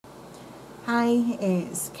Hi,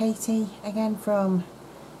 it's Katie again from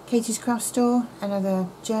Katie's Craft Store. Another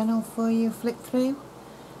journal for you, flip through.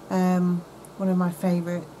 One of my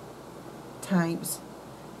favourite types,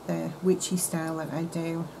 the witchy style that I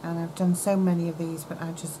do, and I've done so many of these, but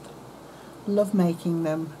I just love making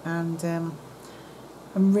them, and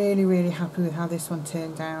I'm really happy with how this one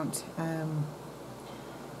turned out.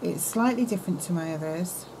 It's slightly different to my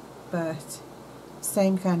others, but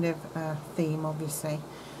same kind of theme obviously.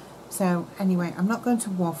 So anyway, I'm not going to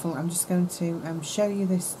waffle, I'm just going to show you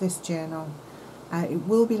this journal. It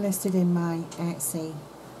will be listed in my Etsy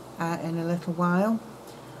in a little while.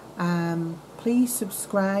 Please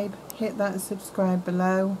subscribe, hit that subscribe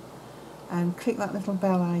below and click that little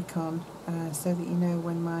bell icon so that you know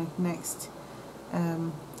when my next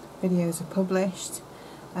videos are published.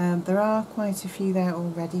 There are quite a few there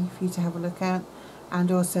already for you to have a look at, and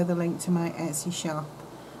also the link to my Etsy shop.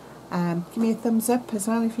 Give me a thumbs up as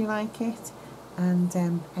well if you like it, and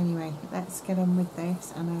anyway, let's get on with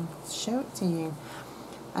this and I'll show it to you.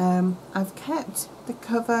 I've kept the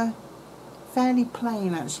cover fairly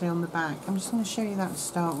plain actually on the back. I'm just going to show you that to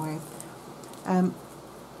start with.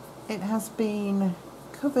 It has been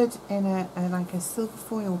covered in like a silver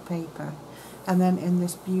foil paper, and then in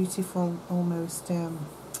this beautiful almost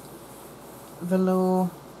velour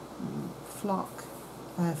flock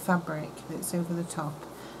fabric that's over the top,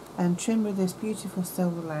 and trimmed with this beautiful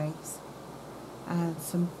silver lace and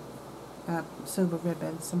some silver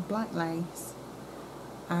ribbon, some black lace,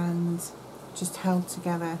 and just held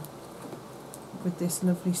together with this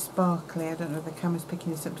lovely sparkly, I don't know if the camera's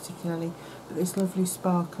picking this up particularly, but this lovely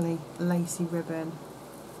sparkly lacy ribbon.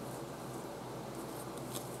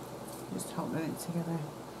 Just holding it together.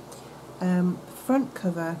 Front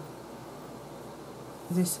cover,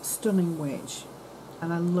 this stunning witch,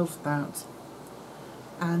 and I love that.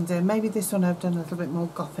 And maybe this one I've done a little bit more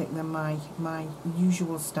Gothic than my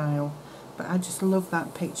usual style, but I just love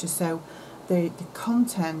that picture. So the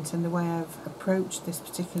content and the way I've approached this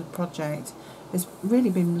particular project has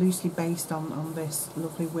really been loosely based on this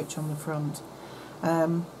lovely witch on the front.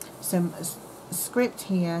 Some script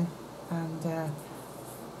here, and a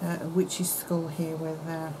witch's skull here with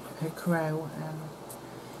her crow,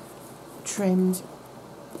 trimmed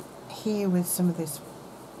here with some of this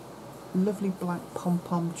lovely black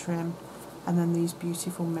pom-pom trim, and then these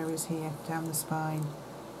beautiful mirrors here down the spine,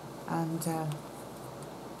 and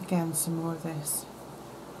again some more of this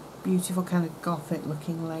beautiful kind of Gothic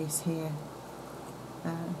looking lace here,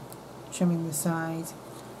 trimming the side,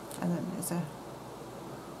 and then there's a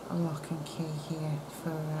lock and key here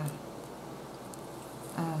for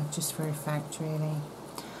just for effect really.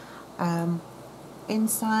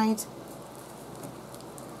 Inside,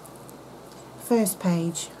 first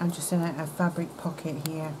page, I'm just in a fabric pocket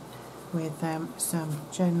here with some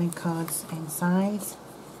journaling cards inside,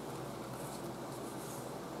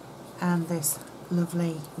 and this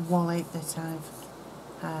lovely wallet that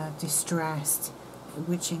I've distressed,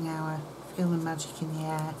 witching hour, feel the magic in the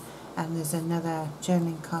air, and there's another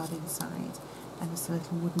journaling card inside, and there's a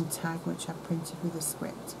little wooden tag which I've printed with a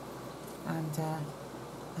script, and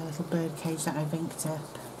a little bird cage that I've inked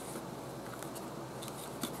up.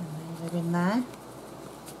 And they live in there.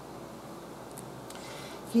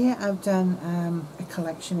 Here I've done a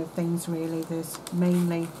collection of things really. There's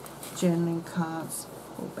mainly journaling cards,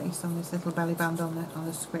 all based on this little belly band on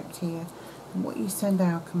the script here. And what you send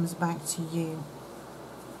out comes back to you.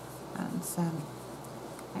 And some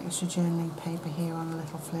extra journaling paper here on a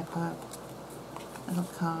little flip up, a little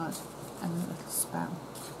card, and a little spell.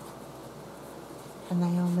 And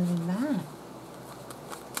they all live in there.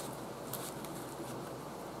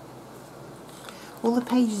 All the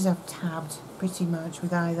pages I've tabbed pretty much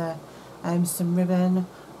with either some ribbon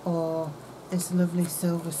or this lovely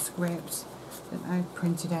silver script that I've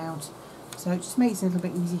printed out, so it just makes it a little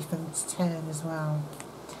bit easy for them to turn as well.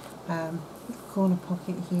 Little corner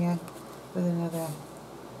pocket here with another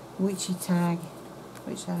witchy tag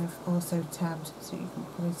which I've also tabbed so you can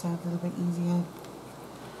pull it out a little bit easier.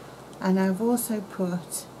 And I've also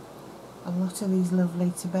put a lot of these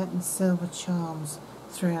lovely Tibetan silver charms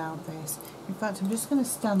throughout this. In fact, I'm just going to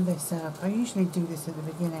stand this up. I usually do this at the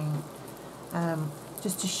beginning,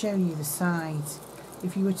 just to show you the sides.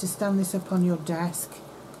 If you were to stand this up on your desk,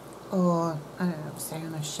 or I don't know, say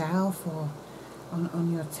on a shelf or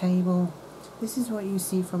on your table, this is what you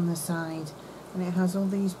see from the side, and it has all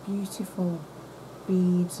these beautiful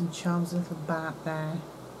beads and charms, a little bat there.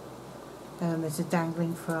 There's a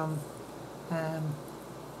dangling from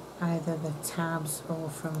either the tabs or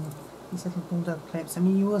from these little bulldog clips. I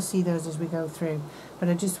mean, you will see those as we go through, but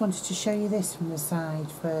I just wanted to show you this from the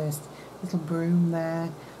side first. Little broom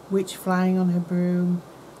there witch flying on her broom,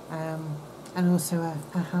 and also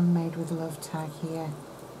a handmade with love tag here,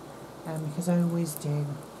 because I always do.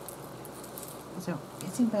 So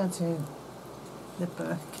getting back to the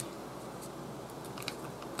book.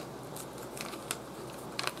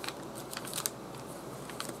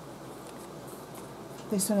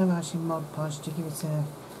 This one I've actually Mod Podged to give it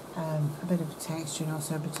a bit of a texture and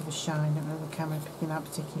also a bit of a shine. I don't know the camera picking up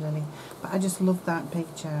particularly, but I just love that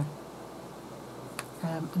picture.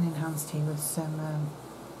 And enhanced here with some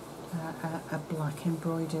a black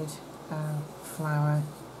embroidered flower.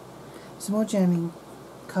 Some more journaling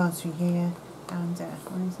cards through here, and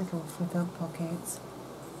one of these little flip up pockets.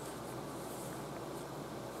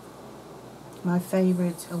 My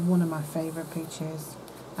favourite, or one of my favourite pictures.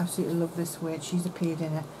 Absolutely love this witch. She's appeared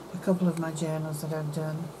in a couple of my journals that I've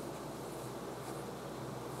done.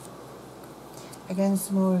 Again,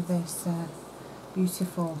 some more of this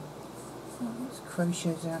beautiful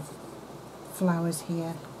crocheted flowers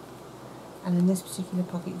here. And in this particular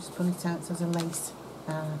pocket, just pull it out, so there's a lace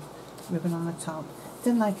ribbon on the top.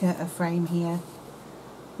 Done like a frame here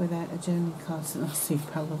with a journaling card, so that's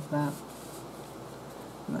super. I love that.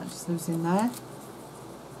 And that just lives in there.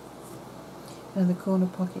 Another corner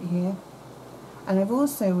pocket here, and I've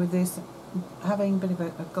also, with this having a bit of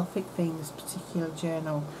a Gothic theme, this particular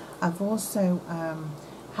journal, I've also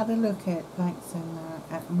had a look at like some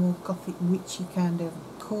more Gothic witchy kind of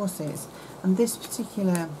courses, and this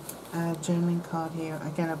particular journaling card here,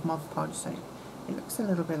 again I've Mod Podged, so it looks a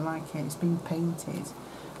little bit like it. It's been painted,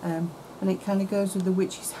 and it kind of goes with the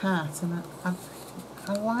witch's hat, and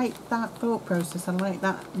I like that thought process. I like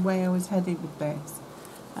that way I was headed with this.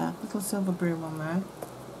 Little silver broom on there.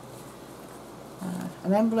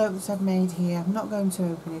 An envelope that I've made here. I'm not going to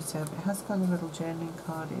open it up. It has got a little journaling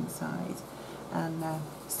card inside, and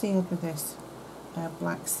sealed with this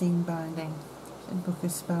black seam binding and book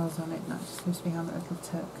of spells on it. And that just goes behind that little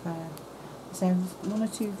tuck there. So there's one or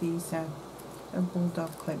two of these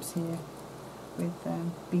bulldog clips here with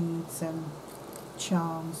beads and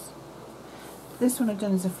charms. This one I've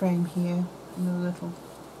done as a frame here. Another little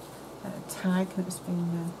tag that's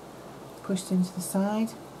been pushed into the side.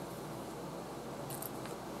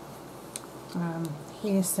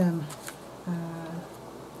 Here's some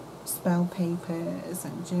spell papers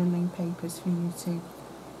and journaling papers for you to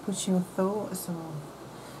put your thoughts or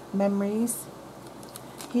memories.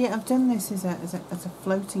 Here I've done this as a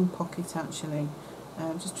floating pocket actually.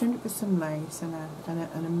 Just trimmed it with some lace and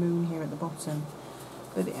a moon here at the bottom.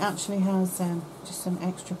 But it actually has just some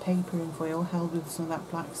extra paper in for you, all held with some of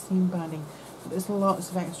that black seam binding. But there's lots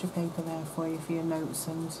of extra paper there for you for your notes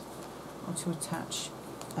and or to attach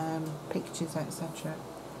pictures, etc.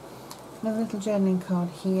 Another little journaling card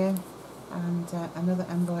here, and another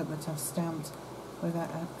envelope that I've stamped with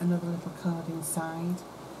another little card inside.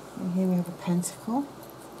 And here we have a pentacle.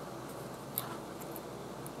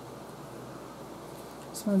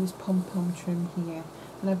 Some of this pom-pom trim here.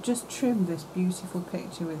 And I've just trimmed this beautiful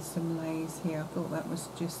picture with some lace here. I thought that was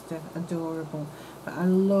just adorable. But I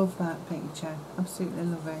love that picture. Absolutely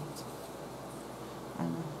love it.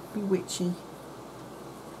 And bewitchy.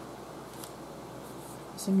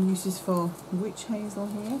 Some uses for witch hazel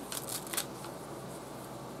here.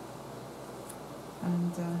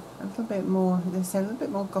 And a little bit more, they say a little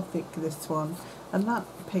bit more Gothic, this one. And that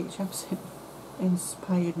picture absolutely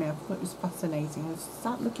inspired me. I thought it was fascinating. I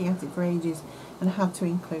sat looking at it for ages and I had to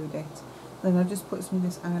include it. Then I've just put some of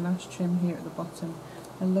this eyelash trim here at the bottom.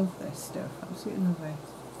 I love this stuff, absolutely love it.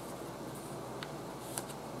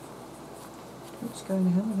 Witch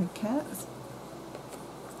going home with her cats.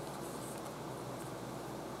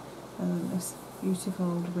 And then this beautiful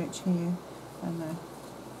old witch here, and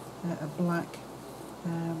a black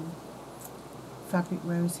fabric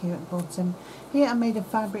rose here at the bottom. Here I made a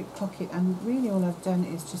fabric pocket, and really all I've done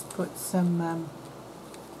is just put some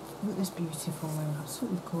look at this beautiful one,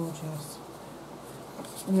 absolutely gorgeous.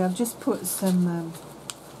 And I've just put some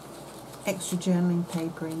extra journaling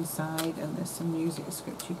paper inside, and there's some music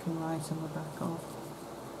script you can write on the back of.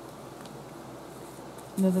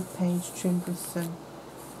 Another page trimmed with some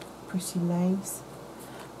pretty lace.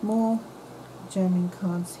 More journaling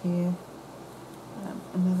cards here.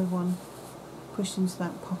 Another one pushed into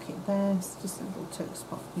that pocket there, it's just a little tuck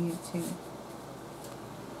spot here too.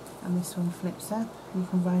 And this one flips up, you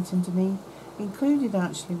can write underneath. Included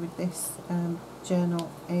actually with this journal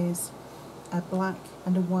is a black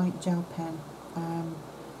and a white gel pen.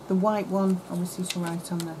 The white one obviously to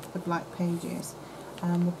write on the black pages,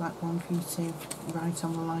 and the black one for you to write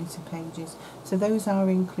on the lighter pages. So those are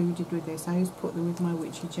included with this. I always put them with my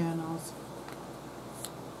witchy journals.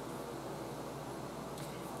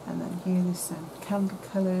 And then here, this candle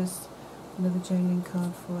colours, another journaling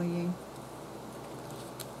card for you.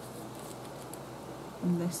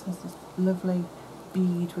 And this has this lovely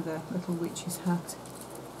bead with a little witch's hat.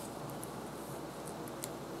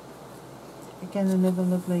 Again, another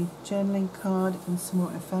lovely journaling card and some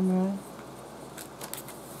more ephemera.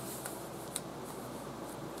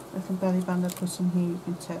 Little belly band I put in here, you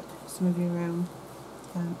can tuck some of your own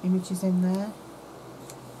images in there.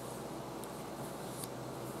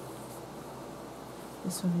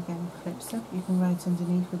 This one again flips up, you can write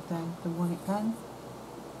underneath with the white pen.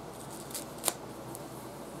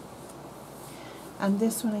 And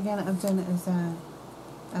this one again I've done it as a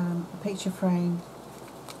picture frame,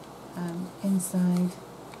 inside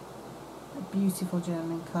a beautiful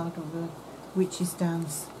journaling card with the witch's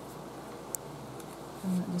dance,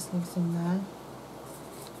 and that just lives in there.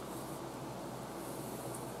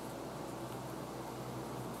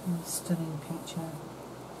 And a stunning picture.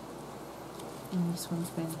 And this one's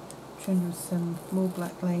been trimmed with some more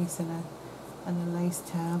black lace and a lace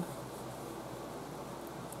tab.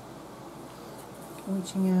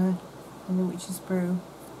 Witching hour and the witch's brew.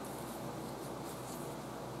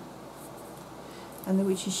 And the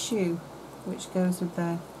witch's shoe, which goes with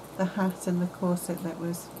the hat and the corset that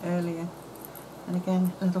was earlier. And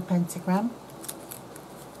again, a little pentagram.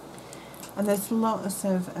 And there's lots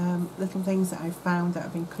of little things that I've found that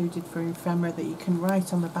I've included for ephemera that you can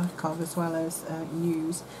write on the back of as well as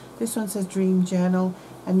use. This one says Dream Journal,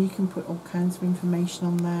 and you can put all kinds of information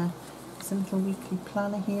on there. It's a little weekly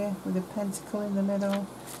planner here with a pentacle in the middle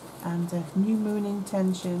and new moon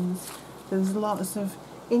intentions. There's lots of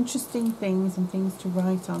interesting things and things to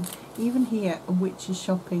write on. Even here, a witch's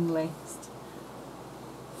shopping list.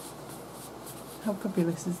 How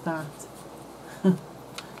fabulous is that?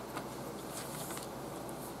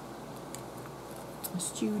 A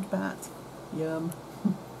stewed bat, yum.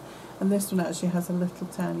 And this one actually has a little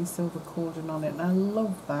tiny silver cauldron on it, and I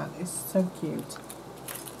love that, it's so cute.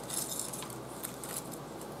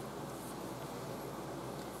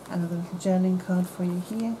 Another little journaling card for you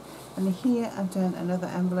here, and here I've done another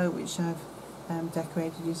envelope which I've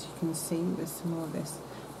decorated, as you can see, with some more of this,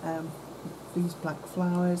 these black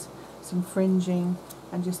flowers, some fringing,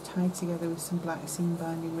 and just tied together with some black seam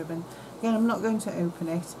binding ribbon. Again, I'm not going to open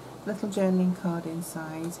it. Little journaling card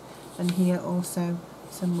inside, and here also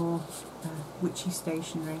some more witchy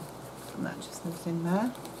stationery, and that just lives in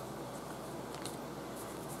there.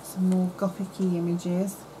 Some more Gothic-y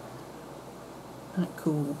images. Isn't that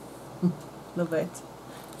cool? Love it.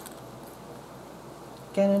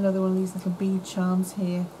 Again, another one of these little bead charms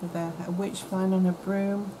here with a witch flying on a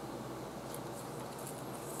broom.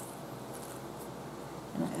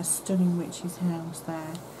 And a stunning witch's house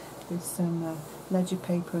there with some ledger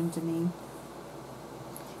paper underneath.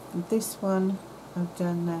 And this one I've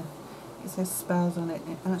done, it says spells on it,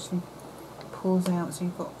 and it actually pulls out, so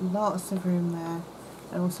you've got lots of room there,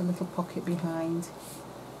 and also a little pocket behind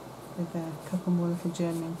with a couple more little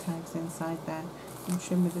journaling tags inside there, and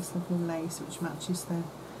trim with this little lace which matches the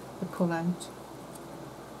pull out.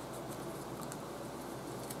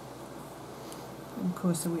 And of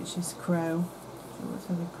course the witch's crow, so what's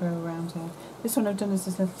the crow around here. This one I've done as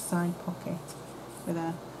this little side pocket with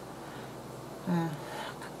a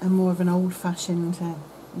more of an old-fashioned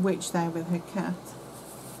witch there with her cat.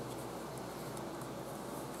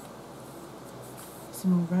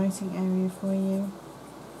 Some more writing area for you.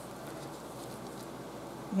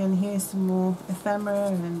 Again, here's some more ephemera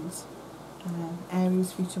and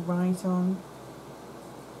areas for you to write on.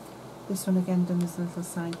 This one again done as a little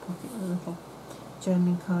side pocket with a little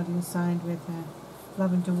journaling card inside with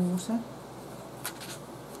lavender water.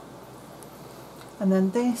 And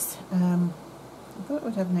then this, I thought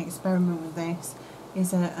we'd have an experiment with this,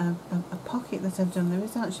 is a pocket that I've done. There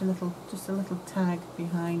is actually just a little tag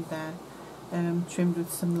behind there, trimmed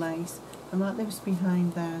with some lace, and that lives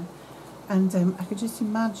behind there. And I could just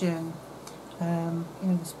imagine, you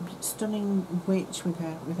know, this stunning witch with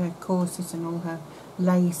her corset and all her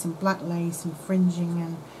lace and black lace and fringing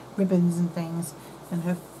and ribbons and things, and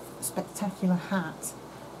her spectacular hat.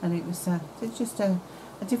 And it was it's just a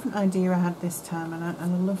different idea I had this time, and I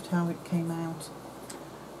loved how it came out.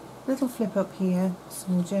 Little flip up here,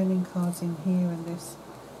 some more journaling cards in here, and this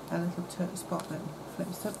little tuck spot that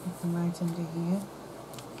flips up, you can write under here.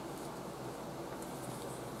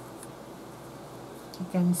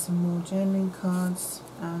 Again, some more journaling cards,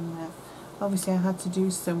 and obviously I had to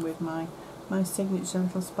do some with my signature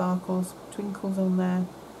little sparkles, twinkles on there,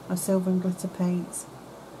 my silver and glitter paints,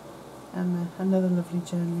 and another lovely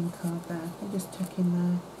journaling card there. I'll just tuck in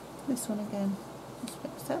there. This one again, just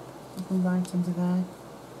flips up, you can write under there.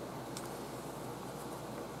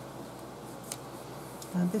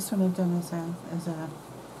 This one I've done as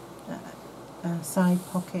a side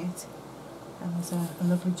pocket, and there's a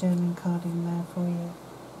lovely journaling card in there for you.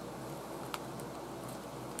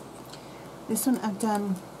 This one I've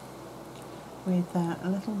done with a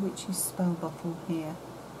little witch's spell bottle here,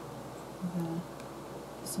 with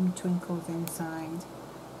some twinkles inside,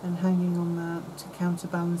 and hanging on that to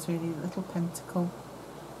counterbalance really a little pentacle,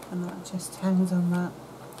 and that just hangs on that.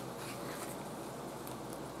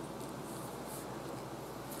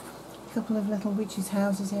 A couple of little witches'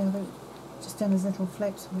 houses here that just done as little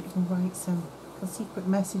flips so that you can write some little secret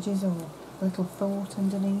messages or a little thought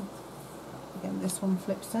underneath. Again, this one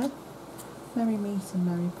flips there. Merry meet and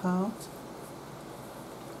merry part.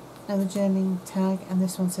 Another journaling tag, and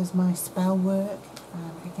this one says my spell work.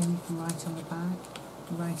 Again, you can write on the back,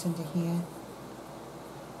 right under here,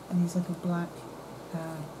 and these little black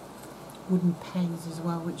wooden pegs as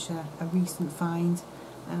well, which are a recent find,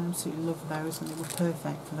 and I absolutely love those, and they were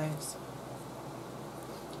perfect for this.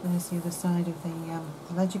 There's the other side of the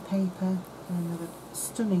ledger paper, and another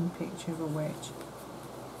stunning picture of a witch.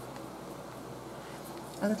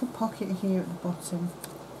 A little pocket here at the bottom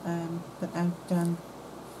that I've done.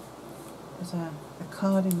 There's a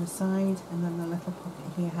card in the side, and then the little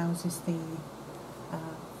pocket here houses the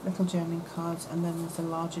little journaling cards, and then there's a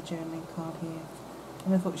larger journaling card here.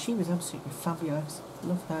 And I thought she was absolutely fabulous.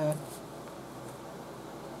 Love her.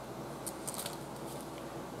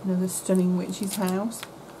 Another stunning witch's house.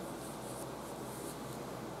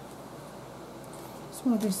 Some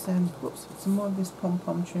more of this, some more of this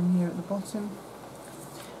pom-pom trim here at the bottom.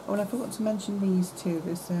 Oh, and I forgot to mention these too.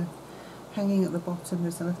 There's hanging at the bottom.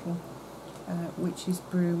 There's a little witch's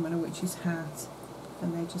broom and a witch's hat,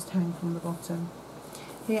 and they just hang from the bottom.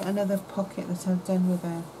 Here, another pocket that I've done with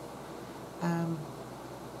a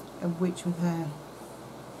witch with her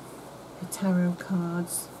tarot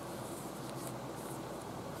cards,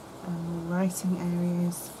 and writing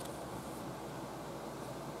areas.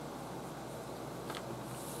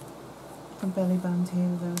 A belly band here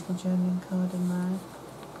with a little journaling card in there.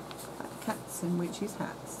 Cats and witches'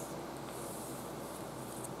 hats.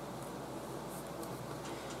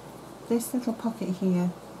 This little pocket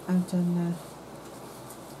here, I've done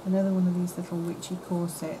another one of these little witchy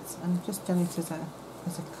corsets, and I've just done it as a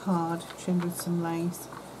card trimmed with some lace,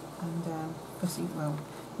 and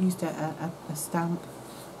used a stamp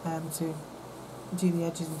to do the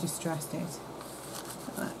edges and distressed it.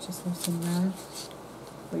 That just lives in there.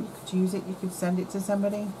 But you could use it, you could send it to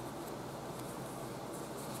somebody.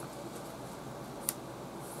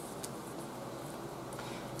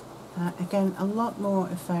 Again, a lot more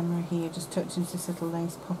ephemera here, just tucked into this little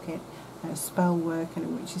lace pocket, spell work and a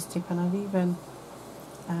witch's tip, and I've even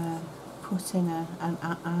put in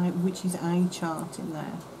a witch's eye chart in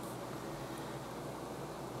there.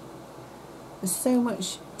 There's so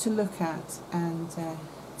much to look at and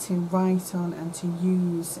to write on and to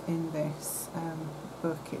use in this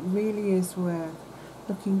book. It really is worth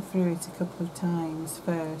looking through it a couple of times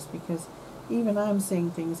first, because even I'm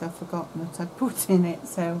seeing things I've forgotten that I'd put in it.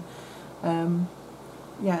 So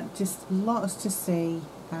yeah, just lots to see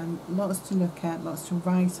and lots to look at, lots to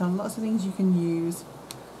write on, lots of things you can use.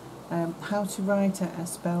 How to write a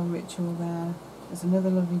spell ritual there. There's another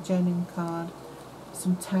lovely journaling card.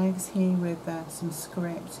 Some tags here with some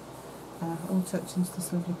script, all tucked into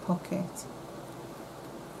this lovely pocket.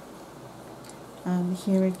 And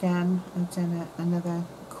here again I've done another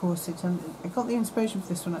corset, and I got the inspiration for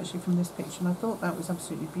this one actually from this picture, and I thought that was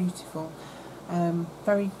absolutely beautiful.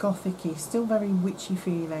 Very Gothic-y, still very witchy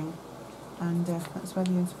feeling, and that's where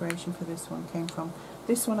the inspiration for this one came from.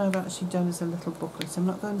 This one I've actually done as a little booklet. I'm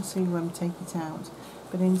not going to take it out,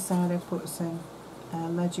 but inside I've put some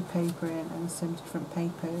ledger paper in and some different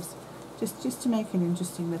papers, just to make an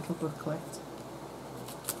interesting little booklet.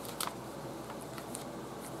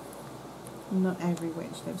 Not every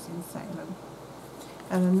witch lives in Salem.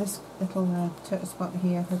 And then this little turtle spot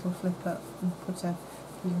here, little flip up, and put a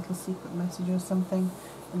little secret message or something,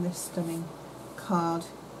 and this stunning card,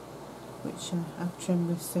 which I've trimmed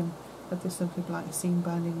with some of this lovely black seam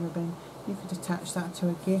binding ribbon. You could attach that to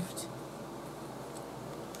a gift.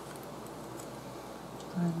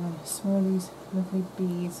 And then some of these lovely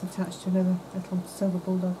beads attached to another little silver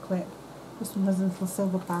bulldog clip. This one has a little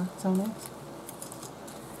silver bat on it.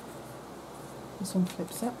 This one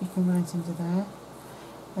flips up, you can write into there.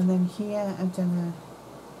 And then here I've done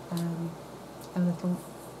a little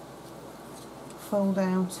fold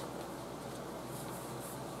out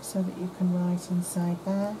so that you can write inside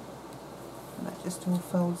there. And that just all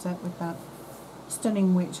folds up with that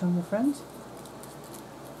stunning witch on the front.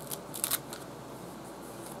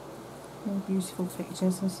 All beautiful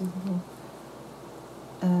pictures. This is a little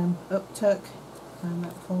uptuck, and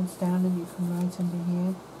that folds down and you can write under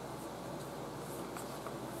here.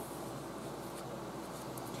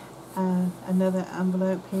 Another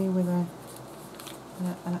envelope here with a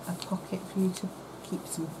pocket for you to keep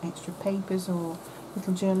some extra papers or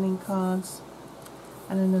little journaling cards,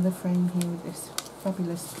 and another frame here with this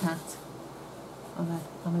fabulous cat on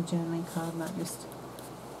a journaling card, and that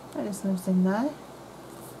just lives in there.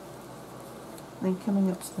 Then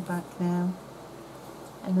coming up to the back now,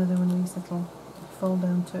 another one of these little fold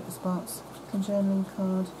down tuck spots, a journaling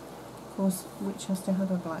card, of course, which has to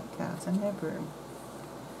have a black cat and her broom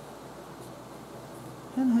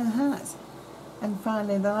and her hat. And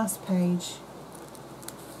finally the last page,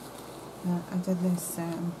 I did this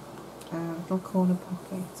little corner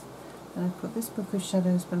pocket, and I put "This book of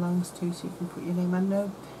shadows belongs to," so you can put your name. I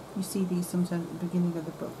know you see these sometimes at the beginning of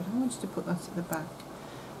the book, but I want you to put that at the back.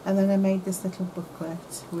 And then I made this little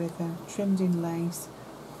booklet with trimmed in lace,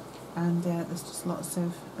 and there's just lots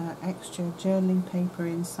of extra journaling paper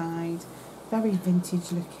inside, very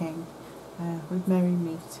vintage looking, with "Merry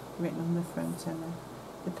Meet" written on the front, and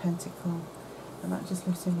the pentacle, and that just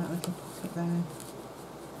lives in that little pocket there.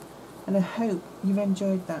 And I hope you've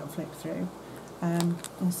enjoyed that flip through. And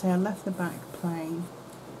so I left the back plain,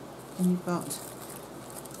 and you've got,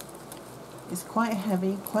 it's quite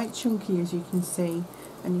heavy, quite chunky as you can see,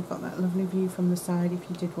 and you've got that lovely view from the side if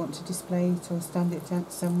you did want to display it or stand it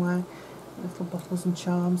out somewhere, little bottles and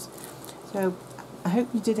charms. So I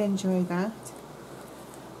hope you did enjoy that,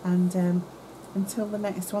 and until the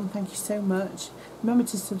next one, thank you so much. Remember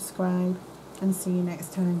to subscribe, and see you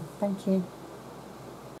next time. Thank you.